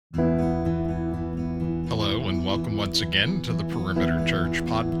welcome once again to the Perimeter Church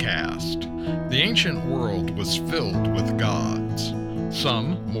podcast. The ancient world was filled with gods,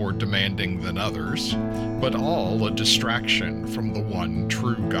 some more demanding than others, but all a distraction from the one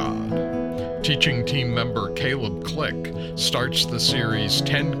true God. Teaching team member Caleb Click starts the series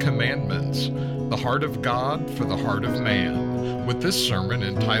 10 Commandments, the heart of God for the heart of man, with this sermon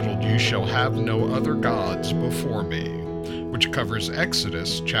entitled You Shall Have No Other Gods Before Me, which covers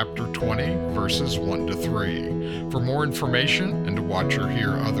Exodus chapter 20, verses 1 to 3. For more information and to watch or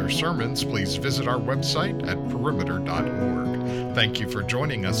hear other sermons, please visit our website at perimeter.org. Thank you for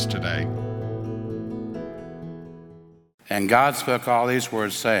joining us today. And God spoke all these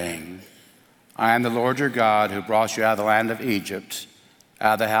words, saying, I am the Lord your God who brought you out of the land of Egypt,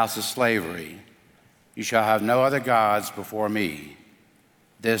 out of the house of slavery. You shall have no other gods before me.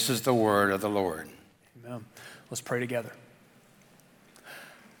 This is the word of the Lord. Amen. Let's pray together.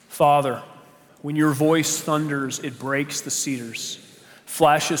 Father, when your voice thunders, it breaks the cedars,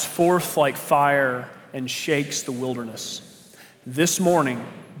 flashes forth like fire, and shakes the wilderness. This morning,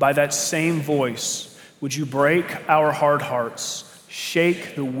 by that same voice, would you break our hard hearts,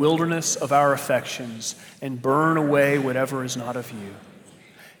 shake the wilderness of our affections, and burn away whatever is not of you.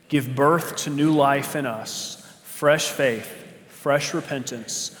 Give birth to new life in us, fresh faith, fresh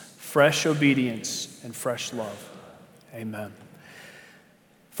repentance, fresh obedience, and fresh love. Amen.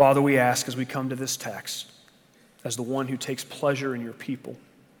 Father, we ask as we come to this text, as the one who takes pleasure in your people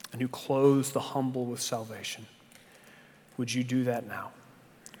and who clothes the humble with salvation, would you do that now?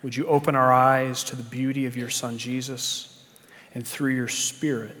 Would you open our eyes to the beauty of your Son, Jesus, and through your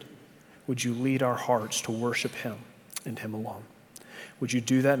Spirit, would you lead our hearts to worship him and him alone? Would you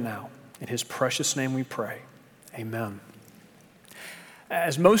do that now? In his precious name we pray. Amen.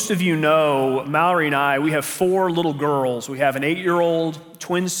 As most of you know, Mallory and I, we have 4 little girls. We have an 8-year-old,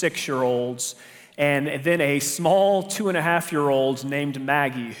 twin 6-year-olds, and then a small 2.5-year-old named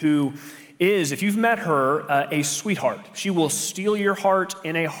Maggie, who is, if you've met her, a sweetheart. She will steal your heart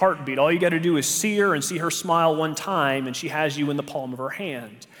in a heartbeat. All you got to do is see her and see her smile one time, and she has you in the palm of her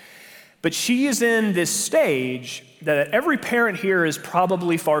hand. But she is in this stage that every parent here is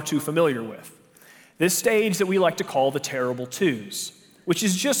probably far too familiar with. This stage that we like to call the terrible twos, which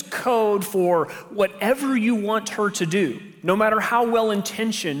is just code for whatever you want her to do, no matter how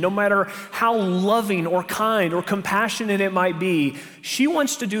well-intentioned, no matter how loving or kind or compassionate it might be, she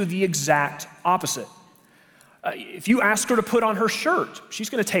wants to do the exact opposite. If you ask her to put on her shirt, she's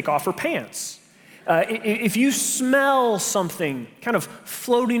going to take off her pants. If you smell something kind of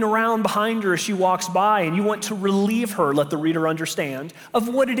floating around behind her as she walks by and you want to relieve her, let the reader understand, of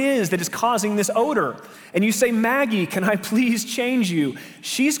what it is that is causing this odor, and you say, Maggie, can I please change you?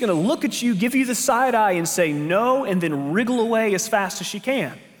 She's going to look at you, give you the side eye and say no, and then wriggle away as fast as she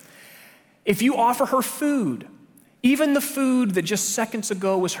can. If you offer her food, even the food that just seconds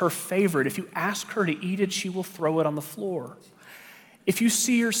ago was her favorite, if you ask her to eat it, she will throw it on the floor. If you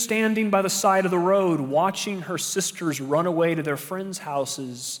see her standing by the side of the road watching her sisters run away to their friends'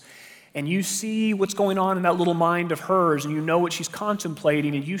 houses, and you see what's going on in that little mind of hers, and you know what she's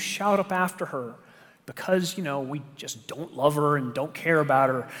contemplating, and you shout up after her because, we just don't love her and don't care about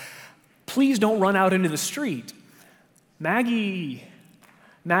her, please don't run out into the street. Maggie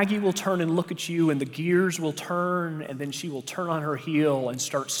will turn and look at you, and the gears will turn, and then she will turn on her heel and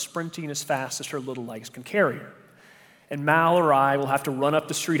start sprinting as fast as her little legs can carry her. And Mal or I will have to run up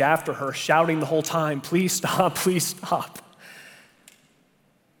the street after her, shouting the whole time, please stop, please stop.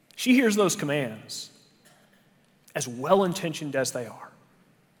 She hears those commands, as well-intentioned as they are,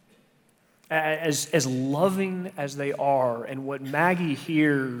 as loving as they are. And what Maggie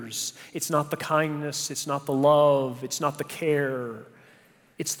hears, it's not the kindness, it's not the love, it's not the care,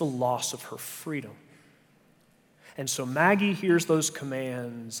 it's the loss of her freedom. And so Maggie hears those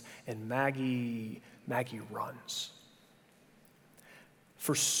commands, and Maggie runs.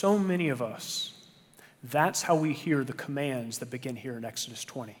 For so many of us, that's how we hear the commands that begin here in Exodus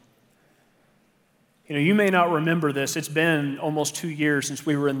 20. You may not remember this. It's been almost 2 years since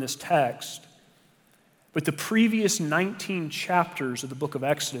we were in this text. But the previous 19 chapters of the book of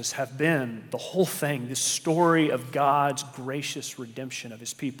Exodus have been the whole thing, this story of God's gracious redemption of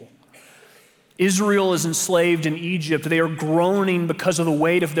his people. Israel is enslaved in Egypt. They are groaning because of the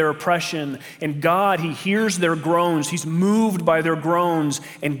weight of their oppression. And God, he hears their groans. He's moved by their groans.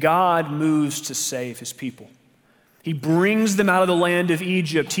 And God moves to save his people. He brings them out of the land of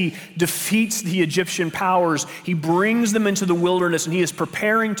Egypt. He defeats the Egyptian powers. He brings them into the wilderness, and he is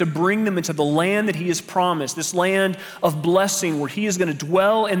preparing to bring them into the land that he has promised, this land of blessing where he is going to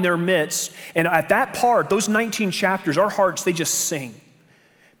dwell in their midst. And at that part, those 19 chapters, our hearts, they just sing.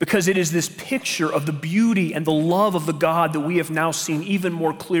 because it is this picture of the beauty and the love of the God that we have now seen even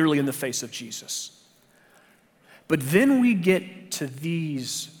more clearly in the face of Jesus. But then we get to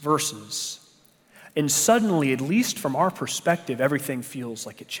these verses, and suddenly, at least from our perspective, everything feels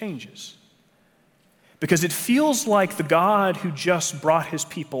like it changes. Because it feels like the God who just brought his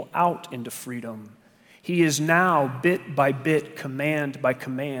people out into freedom, he is now, bit by bit, command by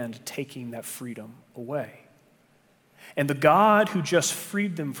command, taking that freedom away. And the God who just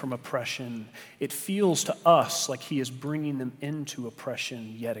freed them from oppression, it feels to us like he is bringing them into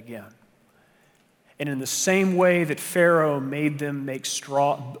oppression yet again. And in the same way that Pharaoh made them make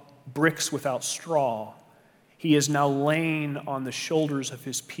bricks without straw, he is now laying on the shoulders of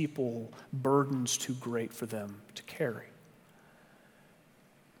his people burdens too great for them to carry.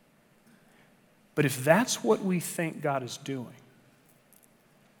 But if that's what we think God is doing,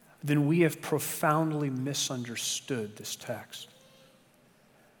 then we have profoundly misunderstood this text.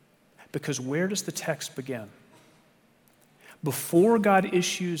 Because where does the text begin? Before God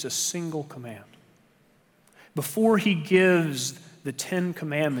issues a single command, before he gives the 10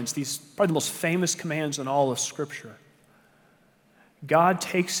 commandments, these probably the most famous commands in all of Scripture, God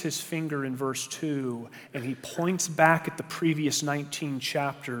takes his finger in verse 2 and he points back at the previous 19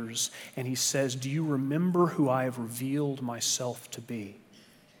 chapters and he says, "Do you remember who I have revealed myself to be,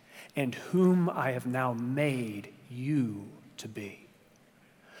 and whom I have now made you to be?"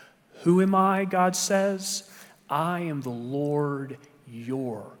 Who am I, God says? I am the Lord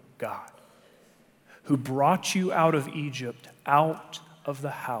your God, who brought you out of Egypt, out of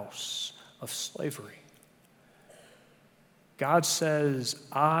the house of slavery. God says,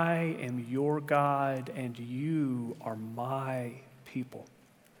 I am your God and you are my people.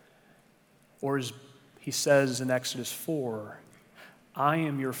 Or as he says in Exodus 4, I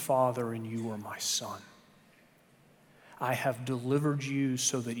am your father and you are my son. I have delivered you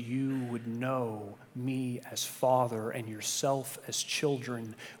so that you would know me as Father and yourself as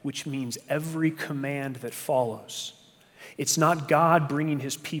children, which means every command that follows. It's not God bringing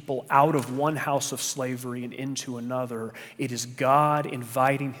his people out of one house of slavery and into another. It is God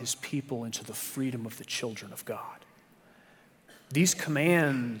inviting his people into the freedom of the children of God. These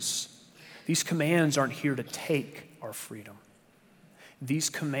commands aren't here to take our freedom. These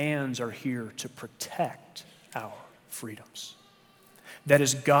commands are here to protect our freedoms. That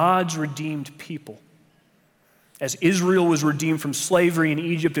is God's redeemed people. As Israel was redeemed from slavery in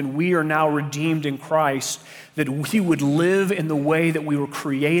Egypt and we are now redeemed in Christ, that we would live in the way that we were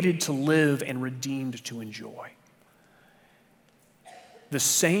created to live and redeemed to enjoy. The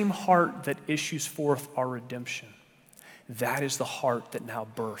same heart that issues forth our redemption, that is the heart that now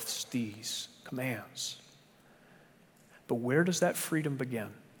births these commands. But where does that freedom begin?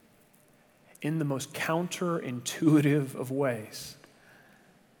 In the most counterintuitive of ways.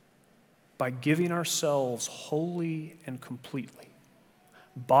 By giving ourselves wholly and completely,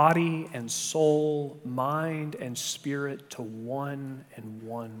 body and soul, mind and spirit, to one and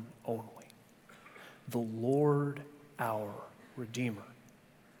one only, the Lord our Redeemer.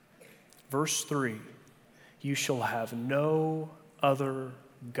 Verse 3, you shall have no other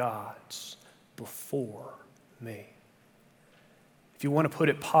gods before me. If you want to put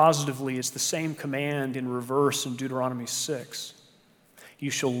it positively, it's the same command in reverse in Deuteronomy 6. You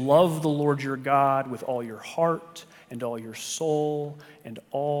shall love the Lord your God with all your heart and all your soul and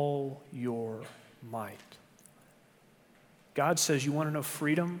all your might. God says, you want to know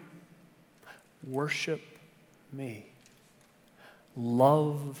freedom? Worship me.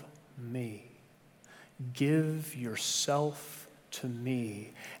 Love me. Give yourself to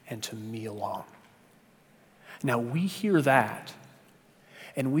me and to me alone. Now we hear that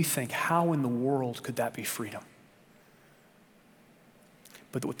and we think, how in the world could that be freedom?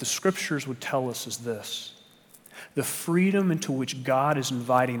 But what the scriptures would tell us is this: the freedom into which God is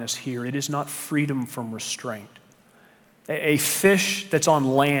inviting us here, it is not freedom from restraint. A fish that's on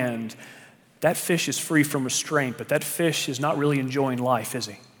land, that fish is free from restraint, but that fish is not really enjoying life, is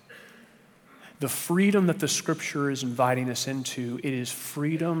he? The freedom that the scripture is inviting us into, it is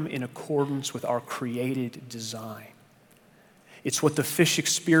freedom in accordance with our created design. It's what the fish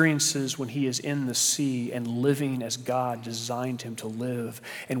experiences when he is in the sea and living as God designed him to live.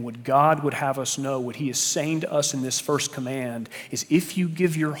 And what God would have us know, what he is saying to us in this first command, is if you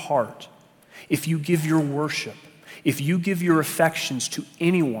give your heart, if you give your worship, if you give your affections to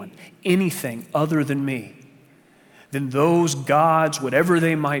anyone, anything other than me, then those gods, whatever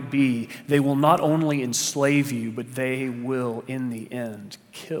they might be, they will not only enslave you, but they will, in the end,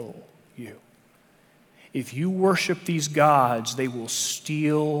 kill you. If you worship these gods, they will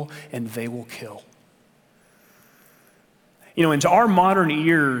steal and they will kill. Into our modern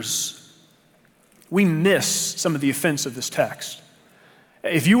ears, we miss some of the offense of this text.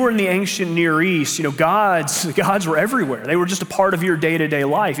 If you were in the ancient Near East, gods were everywhere. They were just a part of your day-to-day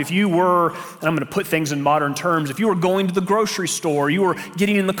life. If you were, and I'm going to put things in modern terms, if you were going to the grocery store, you were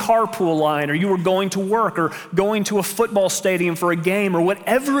getting in the carpool line, or you were going to work, or going to a football stadium for a game, or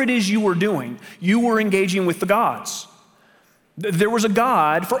whatever it is you were doing, you were engaging with the gods. There was a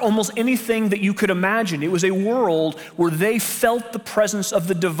God for almost anything that you could imagine. It was a world where they felt the presence of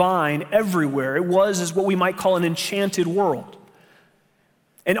the divine everywhere. It was what we might call an enchanted world.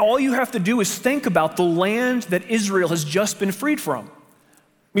 And all you have to do is think about the land that Israel has just been freed from.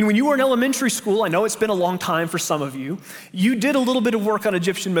 When you were in elementary school, I know it's been a long time for some of you, you did a little bit of work on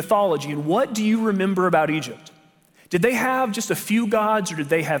Egyptian mythology. And what do you remember about Egypt? Did they have just a few gods, or did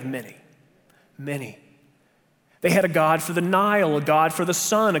they have many? Many. They had a god for the Nile, a god for the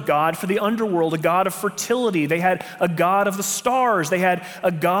sun, a god for the underworld, a god of fertility. They had a god of the stars. They had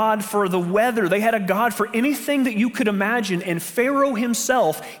a god for the weather. They had a god for anything that you could imagine. And Pharaoh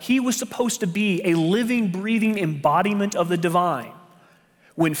himself, he was supposed to be a living, breathing embodiment of the divine.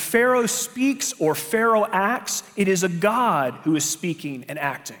 When Pharaoh speaks or Pharaoh acts, it is a god who is speaking and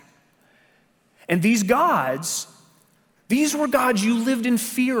acting. And these gods, these were gods you lived in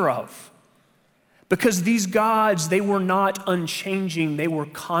fear of. Because these gods, they were not unchanging, they were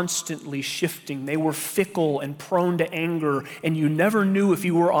constantly shifting. They were fickle and prone to anger, and you never knew if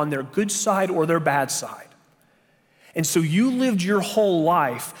you were on their good side or their bad side. And so you lived your whole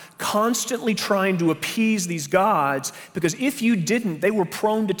life constantly trying to appease these gods, because if you didn't, they were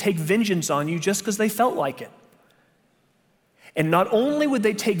prone to take vengeance on you just because they felt like it. And not only would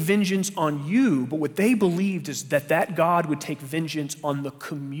they take vengeance on you, but what they believed is that God would take vengeance on the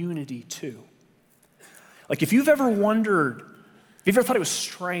community too. Like if you've ever wondered, if you've ever thought it was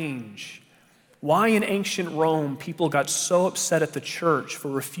strange, why in ancient Rome people got so upset at the church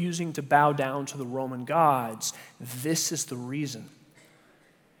for refusing to bow down to the Roman gods, this is the reason.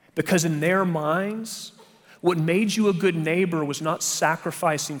 Because in their minds, what made you a good neighbor was not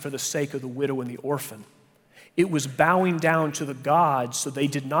sacrificing for the sake of the widow and the orphan. It was bowing down to the gods so they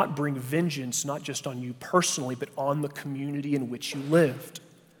did not bring vengeance, not just on you personally, but on the community in which you lived.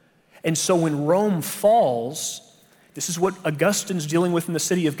 And so when Rome falls, this is what Augustine's dealing with in the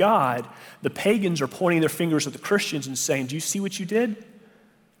City of God. The pagans are pointing their fingers at the Christians and saying, do you see what you did?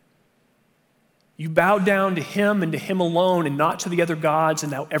 You bowed down to him and to him alone and not to the other gods,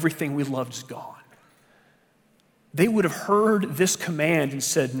 and now everything we loved is gone. They would have heard this command and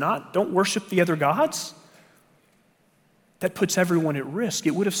said, don't worship the other gods? That puts everyone at risk.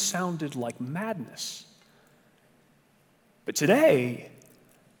 It would have sounded like madness. But today,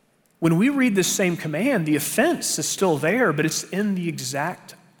 when we read this same command, the offense is still there, but it's in the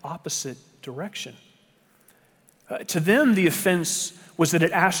exact opposite direction. To them, the offense was that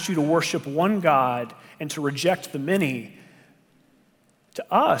it asked you to worship one God and to reject the many.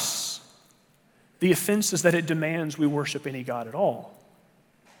 To us, the offense is that it demands we worship any God at all.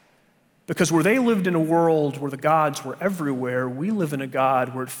 Because where they lived in a world where the gods were everywhere, we live in a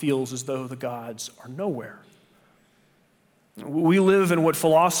God where it feels as though the gods are nowhere. We live in what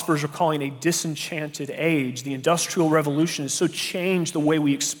philosophers are calling a disenchanted age. The Industrial Revolution has so changed the way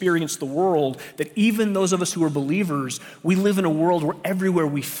we experience the world that even those of us who are believers, we live in a world where everywhere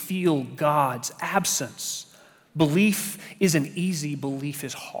we feel God's absence. Belief isn't easy, belief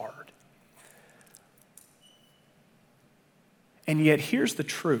is hard. And yet, here's the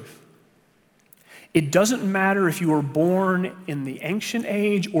truth. It doesn't matter if you were born in the ancient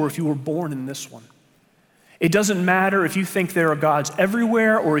age or if you were born in this one. It doesn't matter if you think there are gods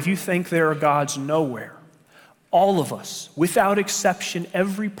everywhere or if you think there are gods nowhere. All of us, without exception,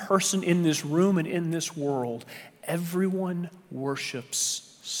 every person in this room and in this world, everyone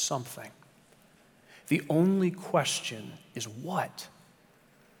worships something. The only question is what?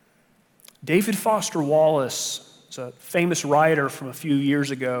 David Foster Wallace is a famous writer from a few years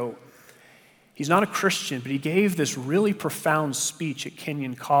ago. He's not a Christian, but he gave this really profound speech at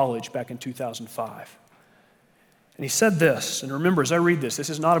Kenyon College back in 2005. And he said this, and remember, as I read this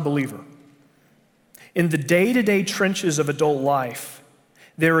is not a believer. In the day-to-day trenches of adult life,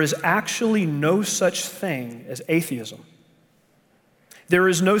 there is actually no such thing as atheism. There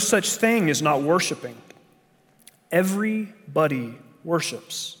is no such thing as not worshiping. Everybody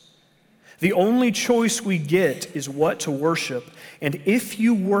worships. The only choice we get is what to worship, and if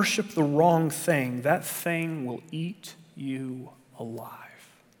you worship the wrong thing, that thing will eat you alive.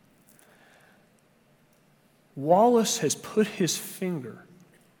 Wallace has put his finger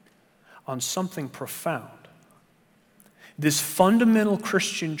on something profound. This fundamental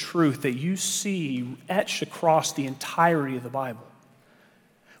Christian truth that you see etched across the entirety of the Bible.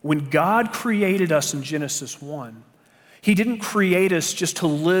 When God created us in Genesis 1, He didn't create us just to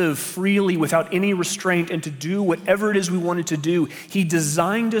live freely without any restraint and to do whatever it is we wanted to do. He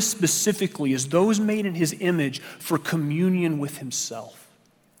designed us specifically as those made in His image for communion with Himself,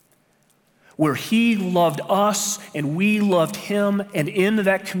 where He loved us and we loved Him, and in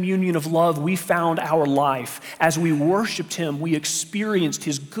that communion of love we found our life. As we worshiped Him, we experienced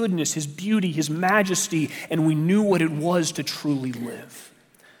His goodness, His beauty, His majesty, and we knew what it was to truly live.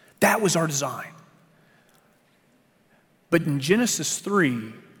 That was our design. But in Genesis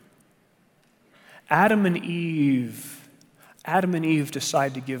 3, Adam and Eve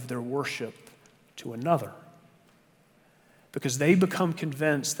decide to give their worship to another because they become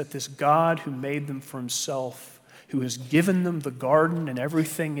convinced that this God who made them for Himself, who has given them the garden and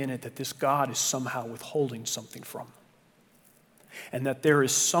everything in it, that this God is somehow withholding something from them, and that there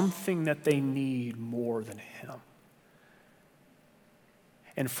is something that they need more than Him.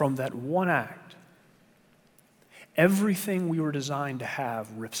 And from that one act, everything we were designed to have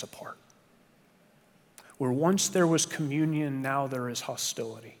rips apart. Where once there was communion, now there is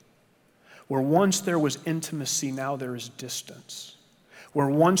hostility. Where once there was intimacy, now there is distance. Where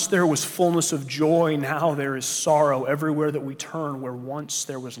once there was fullness of joy, now there is sorrow everywhere that we turn. Where once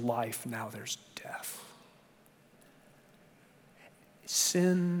there was life, now there's death.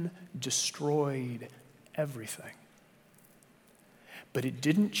 Sin destroyed everything. But it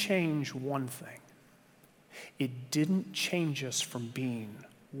didn't change one thing. It didn't change us from being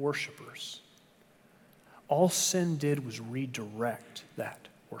worshipers. All sin did was redirect that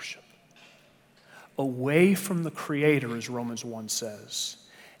worship away from the Creator, as Romans 1 says,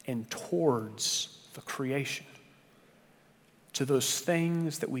 and towards the creation, to those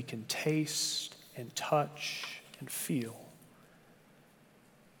things that we can taste and touch and feel.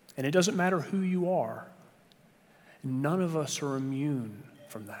 And it doesn't matter who you are. None of us are immune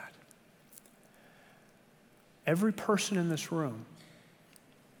from that. Every person in this room,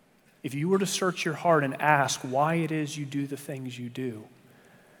 if you were to search your heart and ask why it is you do the things you do,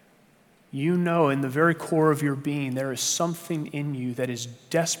 you know in the very core of your being there is something in you that is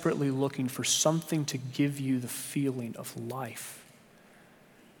desperately looking for something to give you the feeling of life.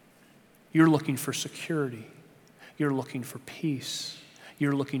 You're looking for security. You're looking for peace.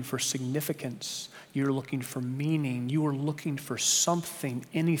 You're looking for significance. You're looking for meaning. You are looking for something,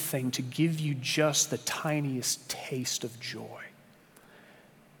 anything, to give you just the tiniest taste of joy.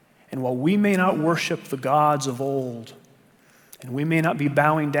 And while we may not worship the gods of old, and we may not be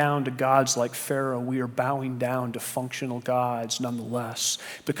bowing down to gods like Pharaoh, we are bowing down to functional gods nonetheless,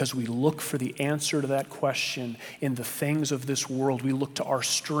 because we look for the answer to that question in the things of this world. We look to our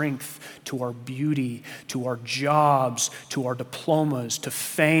strength, to our beauty, to our jobs, to our diplomas, to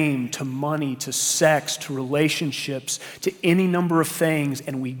fame, to money, to sex, to relationships, to any number of things,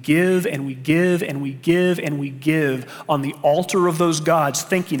 and we give and we give and we give and we give on the altar of those gods,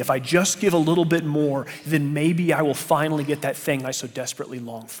 thinking if I just give a little bit more, then maybe I will finally get that thing I so desperately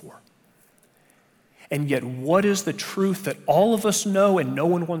long for. And yet, what is the truth that all of us know and no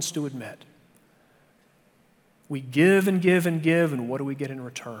one wants to admit? We give and give and give, and what do we get in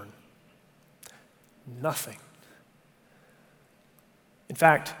return? Nothing. In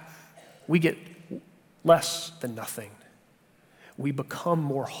fact, we get less than nothing. We become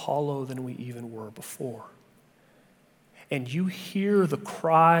more hollow than we even were before. And you hear the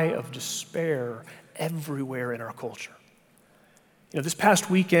cry of despair everywhere in our culture. You know, this past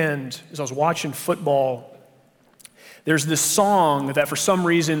weekend, as I was watching football, there's this song that for some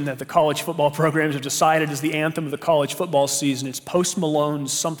reason that the college football programs have decided is the anthem of the college football season. It's Post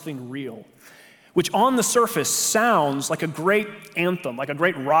Malone's Something Real, which on the surface sounds like a great anthem, like a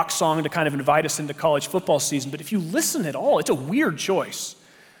great rock song to kind of invite us into college football season. But if you listen at all, it's a weird choice.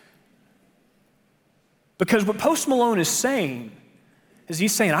 Because what Post Malone is saying is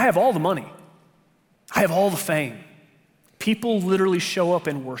he's saying, I have all the money. I have all the fame. People literally show up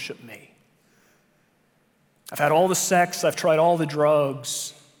and worship me. I've had all the sex, I've tried all the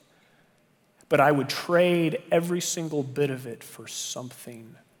drugs, but I would trade every single bit of it for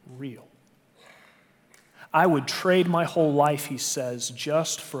something real. I would trade my whole life, he says,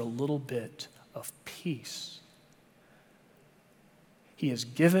 just for a little bit of peace. He has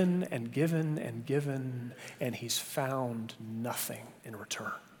given and given and given, and he's found nothing in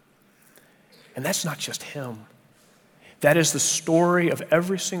return. And that's not just him. That is the story of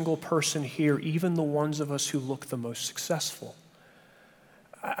every single person here, even the ones of us who look the most successful.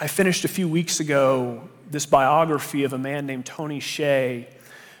 I finished a few weeks ago this biography of a man named Tony Hsieh,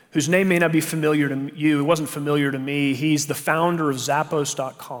 whose name may not be familiar to you. It wasn't familiar to me. He's the founder of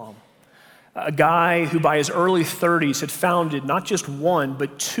Zappos.com, a guy who by his early 30s had founded not just one,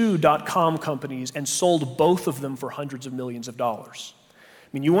 but two .com companies and sold both of them for hundreds of millions of dollars. I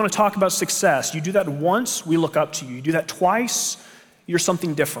mean, you want to talk about success. You do that once, we look up to you. You do that twice, you're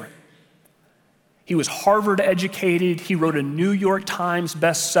something different. He was Harvard educated. He wrote a New York Times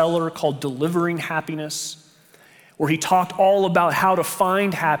bestseller called Delivering Happiness, where he talked all about how to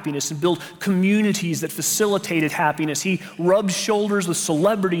find happiness and build communities that facilitated happiness. He rubbed shoulders with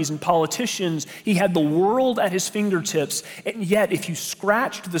celebrities and politicians. He had the world at his fingertips. And yet, if you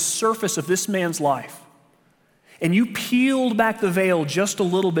scratched the surface of this man's life and you peeled back the veil just a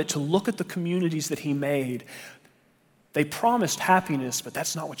little bit to look at the communities that he made, they promised happiness, but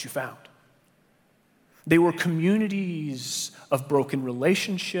that's not what you found. They were communities of broken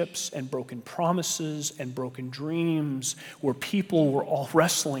relationships and broken promises and broken dreams where people were all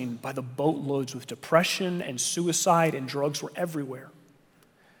wrestling by the boatloads with depression and suicide, and drugs were everywhere.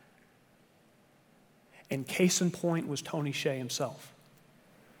 And case in point was Tony Hsieh himself.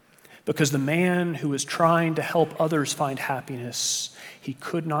 Because the man who was trying to help others find happiness, he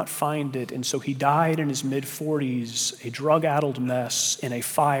could not find it, and so he died in his mid-40s, a drug-addled mess in a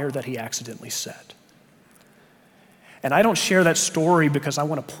fire that he accidentally set. And I don't share that story because I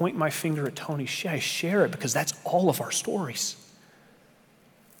want to point my finger at Tony Hsieh. I share it because that's all of our stories.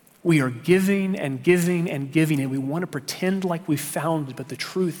 We are giving and giving and giving, and we want to pretend like we found it, but the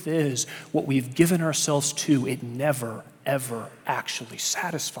truth is, what we've given ourselves to, it never, ever actually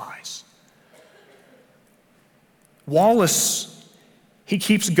satisfies. Wallace, he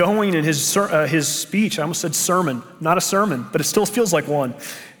keeps going in his speech. I almost said sermon, not a sermon, but it still feels like one.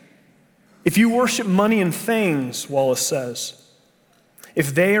 If you worship money and things, Wallace says,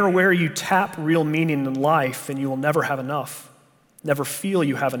 if they are where you tap real meaning in life, then you will never have enough, never feel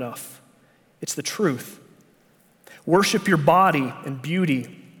you have enough. It's the truth. Worship your body and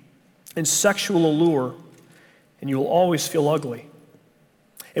beauty and sexual allure, and you will always feel ugly.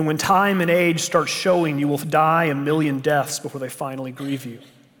 And when time and age start showing, you will die a million deaths before they finally grieve you.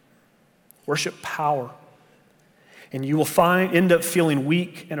 Worship power, and you will end up feeling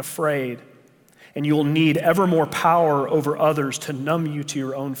weak and afraid. And you will need ever more power over others to numb you to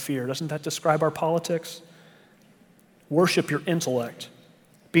your own fear. Doesn't that describe our politics? Worship your intellect,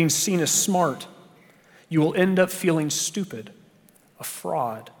 being seen as smart. You will end up feeling stupid, a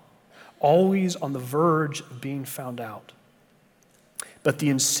fraud, always on the verge of being found out. But the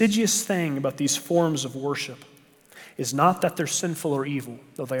insidious thing about these forms of worship is not that they're sinful or evil,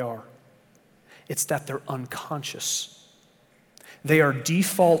 though they are. It's that they're unconscious. They are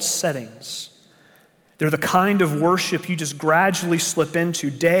default settings. They're the kind of worship you just gradually slip into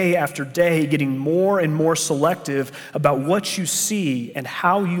day after day, getting more and more selective about what you see and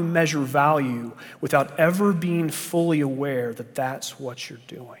how you measure value without ever being fully aware that that's what you're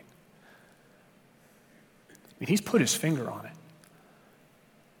doing. I mean, he's put his finger on it.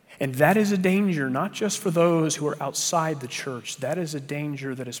 And that is a danger, not just for those who are outside the church. That is a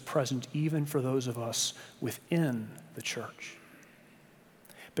danger that is present even for those of us within the church.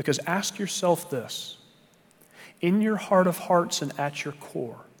 Because ask yourself this. In your heart of hearts and at your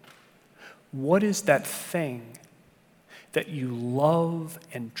core, what is that thing that you love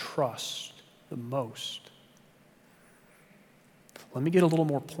and trust the most? Let me get a little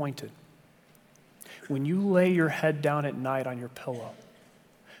more pointed. When you lay your head down at night on your pillow,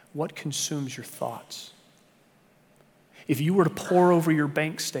 what consumes your thoughts? If you were to pore over your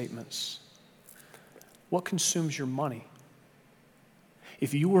bank statements, what consumes your money?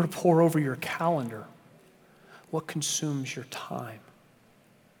 If you were to pore over your calendar, what consumes your time?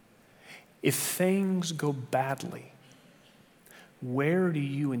 If things go badly, where do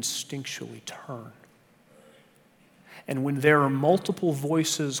you instinctually turn? And when there are multiple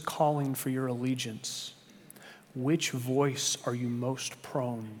voices calling for your allegiance, which voice are you most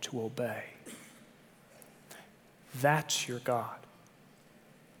prone to obey? That's your God.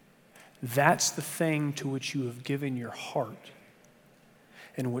 That's the thing to which you have given your heart.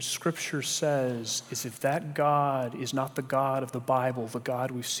 And what Scripture says is if that God is not the God of the Bible, the God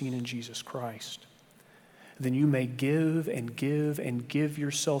we've seen in Jesus Christ, then you may give and give and give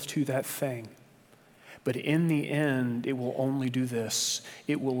yourself to that thing. But in the end, it will only do this.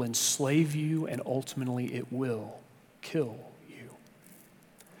 It will enslave you, and ultimately it will kill you.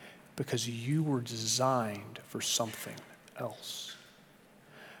 Because you were designed for something else.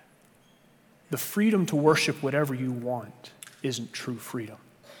 The freedom to worship whatever you want isn't true freedom.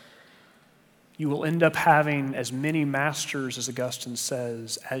 You will end up having as many masters, as Augustine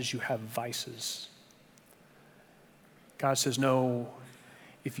says, as you have vices. God says, no,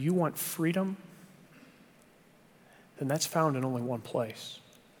 if you want freedom, then that's found in only one place.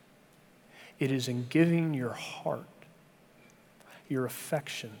 It is in giving your heart, your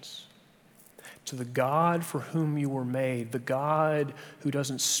affections, to the God for whom you were made, the God who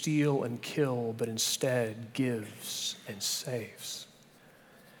doesn't steal and kill, but instead gives and saves.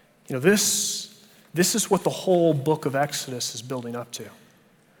 You know, this is what the whole book of Exodus is building up to.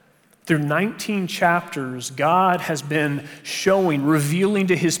 Through 19 chapters, God has been showing, revealing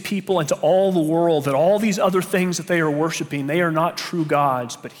to his people and to all the world that all these other things that they are worshiping, they are not true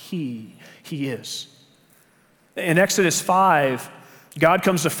gods, but he is. In Exodus 5, God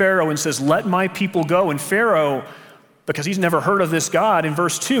comes to Pharaoh and says, let my people go. And Pharaoh, because he's never heard of this God, in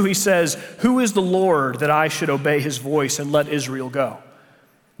verse 2, he says, who is the Lord that I should obey his voice and let Israel go?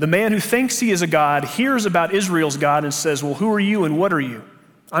 The man who thinks he is a God hears about Israel's God and says, well, who are you and what are you?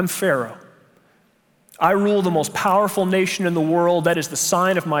 I'm Pharaoh. I rule the most powerful nation in the world. That is the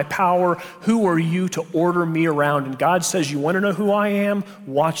sign of my power. Who are you to order me around? And God says, you want to know who I am?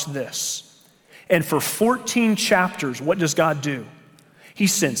 Watch this. And for 14 chapters, what does God do? He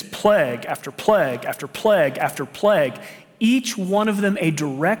sends plague after plague after plague after plague, each one of them a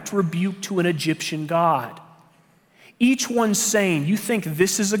direct rebuke to an Egyptian god. Each one saying, you think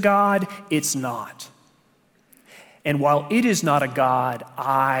this is a God? It's not. And while it is not a God,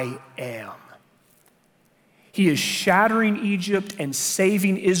 I am. He is shattering Egypt and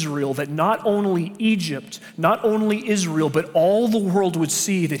saving Israel, that not only Egypt, not only Israel, but all the world would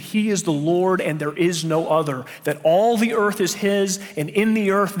see that he is the Lord and there is no other, that all the earth is his and in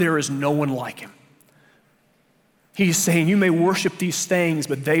the earth there is no one like him. He is saying, you may worship these things,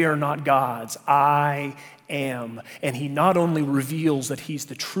 but they are not gods. I am. And he not only reveals that he's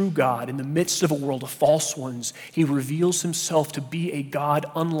the true God in the midst of a world of false ones, he reveals himself to be a God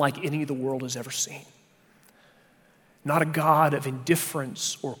unlike any the world has ever seen. Not a God of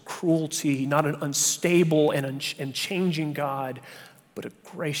indifference or cruelty, not an unstable and changing God, but a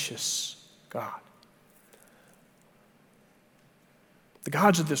gracious God. The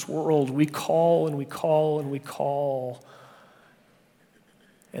gods of this world, we call and we call and we call,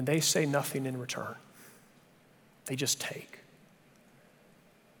 and they say nothing in return. They just take.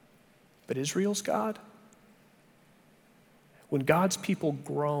 But Israel's God, when God's people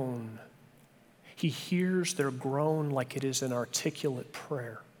groan, he hears their groan like it is an articulate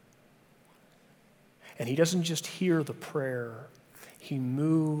prayer. And he doesn't just hear the prayer, he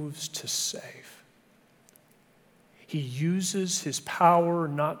moves to save. He uses his power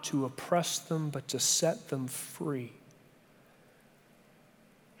not to oppress them, but to set them free.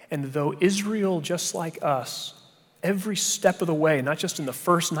 And though Israel, just like us, every step of the way, not just in the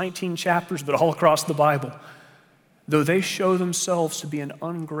first 19 chapters, but all across the Bible, though they show themselves to be an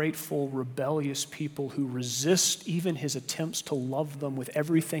ungrateful, rebellious people who resist even his attempts to love them with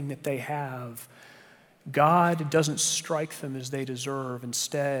everything that they have, God doesn't strike them as they deserve.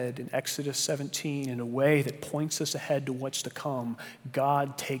 Instead, in Exodus 17, in a way that points us ahead to what's to come,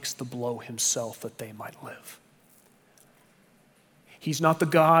 God takes the blow himself that they might live. He's not the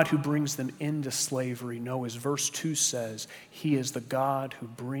God who brings them into slavery. No, as verse 2 says, he is the God who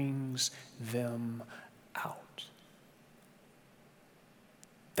brings them out.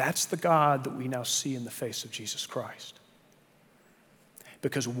 That's the God that we now see in the face of Jesus Christ.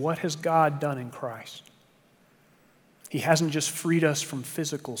 Because what has God done in Christ? He hasn't just freed us from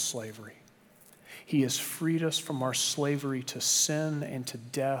physical slavery. He has freed us from our slavery to sin and to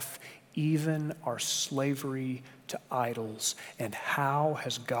death, even our slavery to idols. And how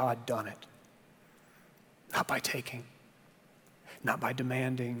has God done it? Not by taking, not by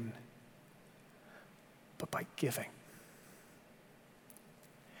demanding, but by giving.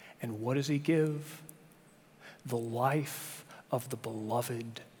 And what does he give? The life of the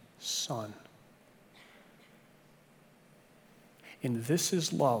beloved Son. And this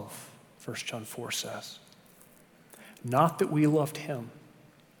is love, 1 John 4 says. Not that we loved him,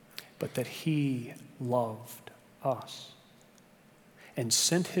 but that he loved us and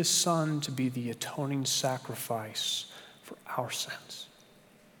sent his Son to be the atoning sacrifice for our sins.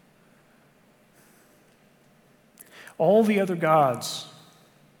 All the other gods,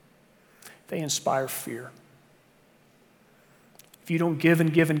 they inspire fear. If you don't give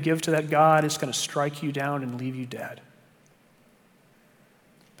and give and give to that God, it's going to strike you down and leave you dead.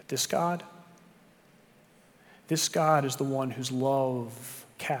 But this God is the one whose love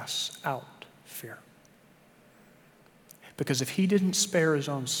casts out fear. Because if he didn't spare his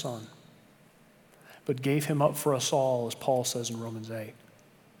own Son, but gave him up for us all, as Paul says in Romans 8,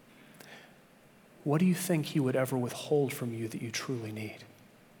 what do you think he would ever withhold from you that you truly need?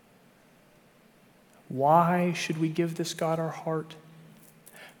 Why should we give this God our heart?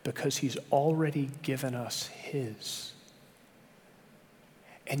 Because he's already given us his.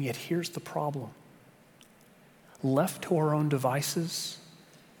 And yet here's the problem. Left to our own devices,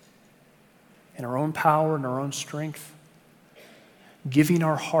 in our own power and our own strength, giving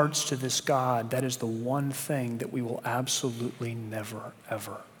our hearts to this God, that is the one thing that we will absolutely never,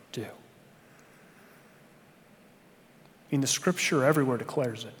 ever do. The scripture everywhere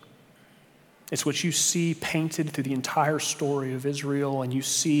declares it. It's what you see painted through the entire story of Israel, and you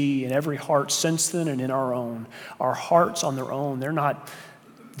see in every heart since then and in our own. Our hearts on their own, they're not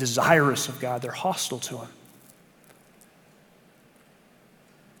desirous of God, they're hostile to him.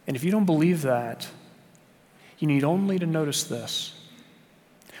 And if you don't believe that, you need only to notice this.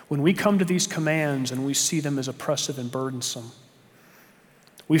 When we come to these commands and we see them as oppressive and burdensome,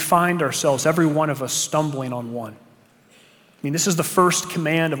 we find ourselves, every one of us, stumbling on one. This is the first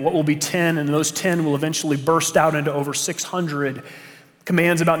command of what will be 10, and those 10 will eventually burst out into over 600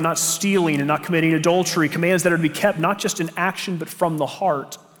 commands about not stealing and not committing adultery, commands that are to be kept not just in action but from the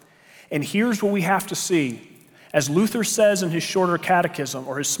heart. And here's what we have to see. As Luther says in his shorter catechism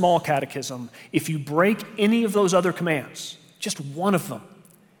or his small catechism, if you break any of those other commands, just one of them,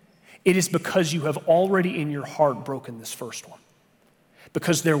 it is because you have already in your heart broken this first one.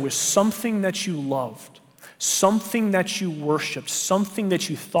 Because there was something that you loved, something that you worshiped, something that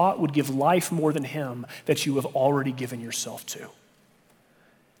you thought would give life more than him that you have already given yourself to.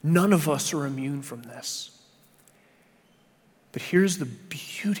 None of us are immune from this. But here's the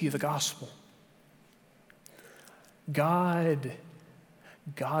beauty of the gospel. God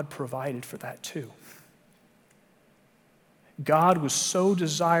provided for that too. God was so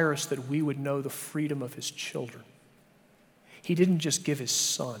desirous that we would know the freedom of his children. He didn't just give his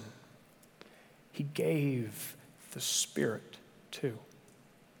son. He gave the Spirit too.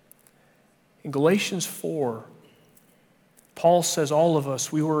 In Galatians 4, Paul says all of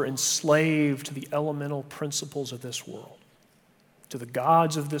us, we were enslaved to the elemental principles of this world, to the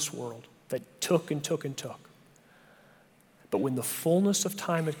gods of this world that took and took and took. But when the fullness of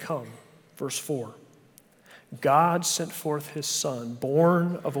time had come, verse 4, God sent forth his Son,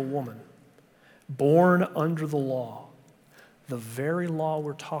 born of a woman, born under the law, the very law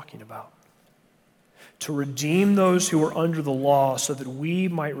we're talking about, to redeem those who were under the law so that we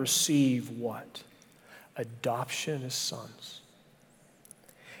might receive what? Adoption as sons.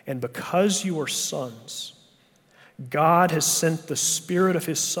 And because you are sons, God has sent the Spirit of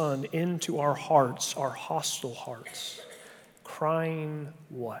his Son into our hearts, our hostile hearts, crying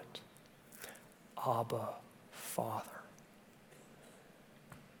what? Abba, Father.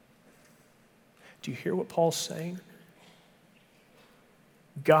 Do you hear what Paul's saying?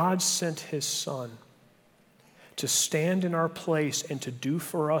 God sent his Son to stand in our place and to do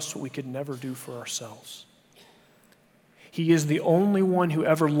for us what we could never do for ourselves. He is the only one who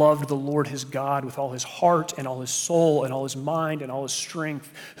ever loved the Lord his God with all his heart and all his soul and all his mind and all his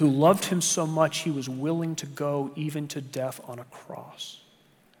strength, who loved him so much he was willing to go even to death on a cross.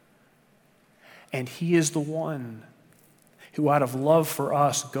 And he is the one who out of love for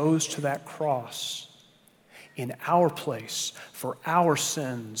us goes to that cross in our place for our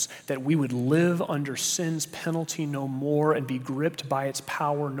sins, that we would live under sin's penalty no more and be gripped by its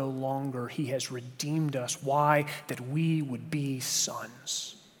power no longer. He has redeemed us. Why? That we would be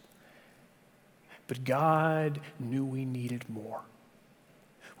sons. But God knew we needed more.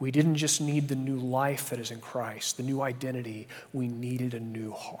 We didn't just need the new life that is in Christ, the new identity. We needed a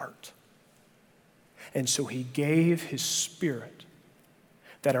new heart. And so he gave his Spirit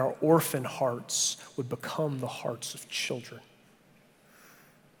that our orphan hearts would become the hearts of children.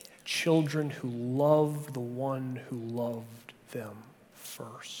 Children who loved the one who loved them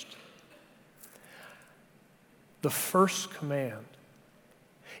first. The first command,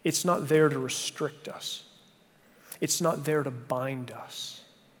 it's not there to restrict us. It's not there to bind us.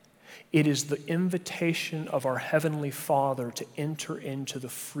 It is the invitation of our Heavenly Father to enter into the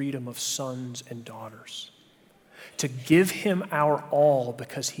freedom of sons and daughters, to give him our all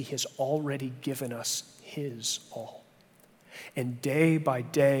because he has already given us his all. And day by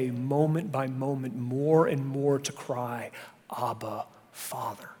day, moment by moment, more and more to cry, Abba,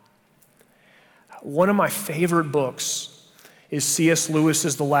 Father. One of my favorite books is C.S.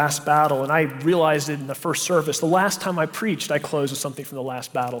 Lewis's The Last Battle, and I realized it in the first service. The last time I preached, I closed with something from The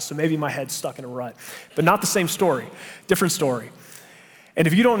Last Battle, so maybe my head's stuck in a rut. But not the same story, different story. And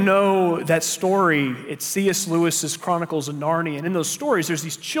if you don't know that story, it's C.S. Lewis's Chronicles of Narnia, and in those stories, there's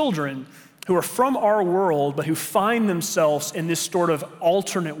these children who are from our world, but who find themselves in this sort of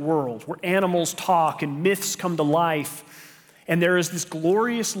alternate world where animals talk and myths come to life. And there is this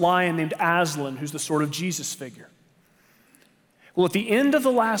glorious lion named Aslan, who's the sort of Jesus figure. Well, at the end of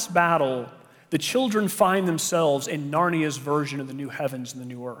the last battle, the children find themselves in Narnia's version of the new heavens and the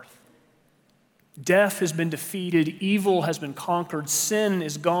new earth. Death has been defeated, evil has been conquered, sin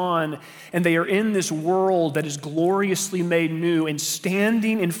is gone, and they are in this world that is gloriously made new, and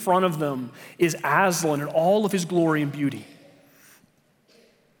standing in front of them is Aslan in all of his glory and beauty.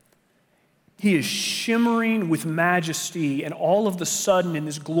 He is shimmering with majesty, and all of the sudden, in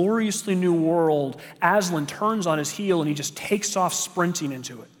this gloriously new world, Aslan turns on his heel and he just takes off sprinting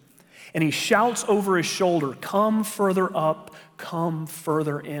into it. And he shouts over his shoulder, "Come further up, come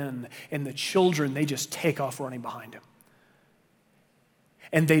further in." And the children, they just take off running behind him.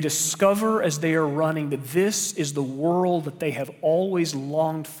 And they discover as they are running that this is the world that they have always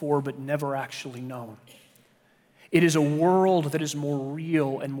longed for but never actually known. It is a world that is more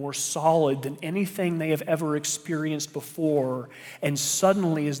real and more solid than anything they have ever experienced before. And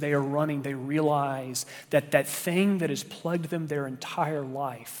suddenly, as they are running, they realize that that thing that has plagued them their entire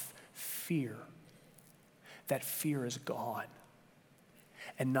life, fear, that fear is gone.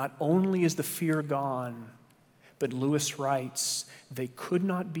 And not only is the fear gone, but Lewis writes, they could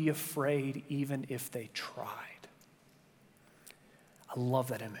not be afraid even if they tried. I love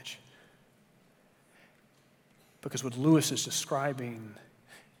that image. Because what Lewis is describing,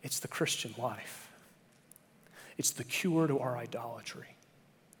 it's the Christian life. It's the cure to our idolatry.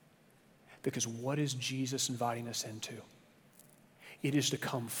 Because what is Jesus inviting us into? It is to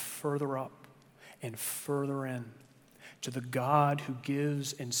come further up and further in to the God who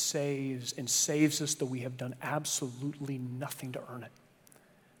gives and saves us though we have done absolutely nothing to earn it.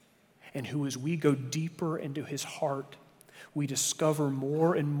 And who, as we go deeper into his heart, we discover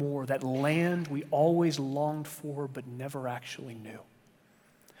more and more that land we always longed for but never actually knew.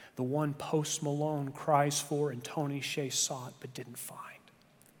 The one Post Malone cries for and Tony Hsieh sought but didn't find.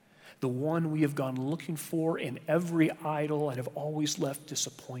 The one we have gone looking for in every idol and have always left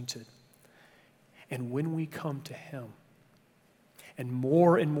disappointed. And when we come to him and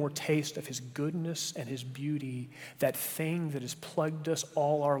more taste of his goodness and his beauty, that thing that has plagued us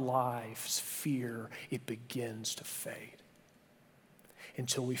all our lives, fear, it begins to fade.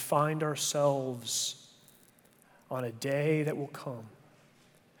 Until we find ourselves on a day that will come,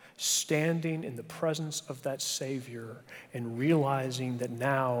 standing in the presence of that Savior and realizing that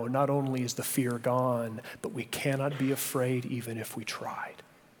now not only is the fear gone, but we cannot be afraid even if we tried.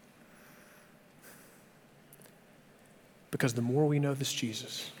 Because the more we know this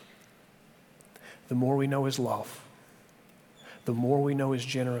Jesus, the more we know his love, the more we know his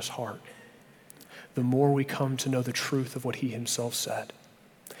generous heart, the more we come to know the truth of what he himself said.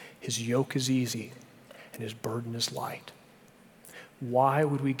 His yoke is easy and his burden is light. Why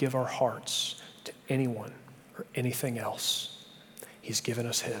would we give our hearts to anyone or anything else? He's given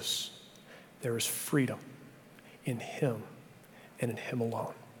us his. There is freedom in him and in him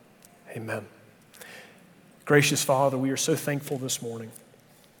alone. Amen. Gracious Father, we are so thankful this morning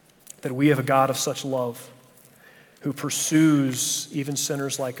that we have a God of such love who pursues even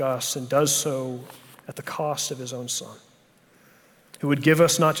sinners like us and does so at the cost of his own Son, who would give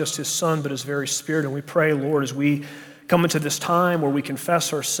us not just his Son, but his very Spirit. And we pray, Lord, as we come into this time where we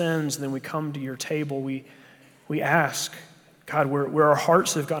confess our sins and then we come to your table, we ask, God, where our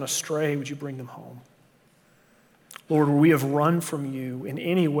hearts have gone astray, would you bring them home? Lord, where we have run from you in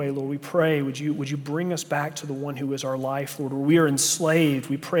any way, Lord, we pray, would you bring us back to the one who is our life? Lord, where we are enslaved,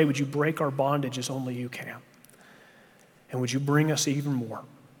 we pray, would you break our bondage as only you can? And would you bring us even more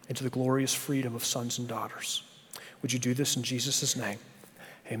into the glorious freedom of sons and daughters? Would you do this in Jesus' name?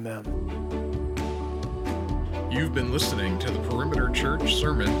 Amen. You've been listening to the Perimeter Church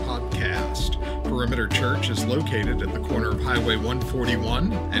Sermon Podcast. Perimeter Church is located at the corner of Highway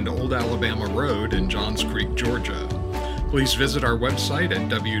 141 and Old Alabama Road in Johns Creek, Georgia. Please visit our website at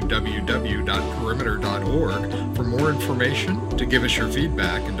www.perimeter.org for more information, to give us your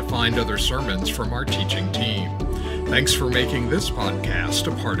feedback, and to find other sermons from our teaching team. Thanks for making this podcast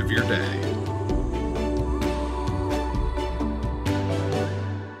a part of your day.